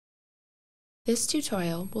This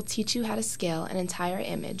tutorial will teach you how to scale an entire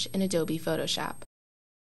image in Adobe Photoshop.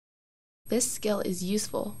 This skill is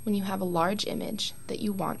useful when you have a large image that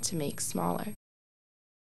you want to make smaller.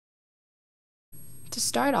 To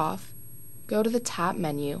start off, go to the top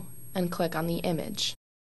menu and click on the image.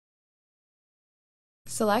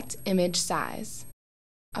 Select Image Size.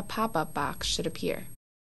 A pop-up box should appear.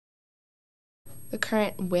 The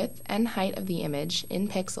current width and height of the image in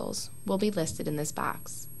pixels will be listed in this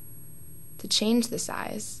box. To change the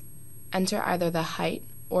size, enter either the height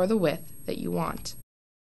or the width that you want.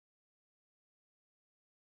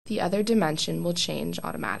 The other dimension will change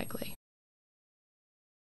automatically.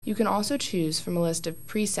 You can also choose from a list of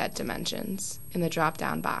preset dimensions in the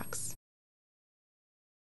drop-down box.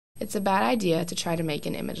 It's a bad idea to try to make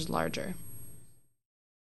an image larger.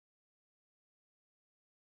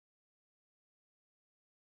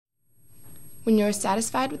 When you are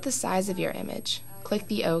satisfied with the size of your image, click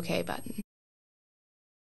the OK button.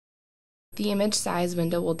 The image size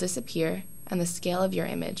window will disappear and the scale of your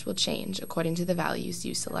image will change according to the values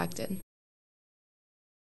you selected.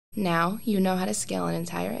 Now you know how to scale an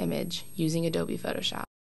entire image using Adobe Photoshop.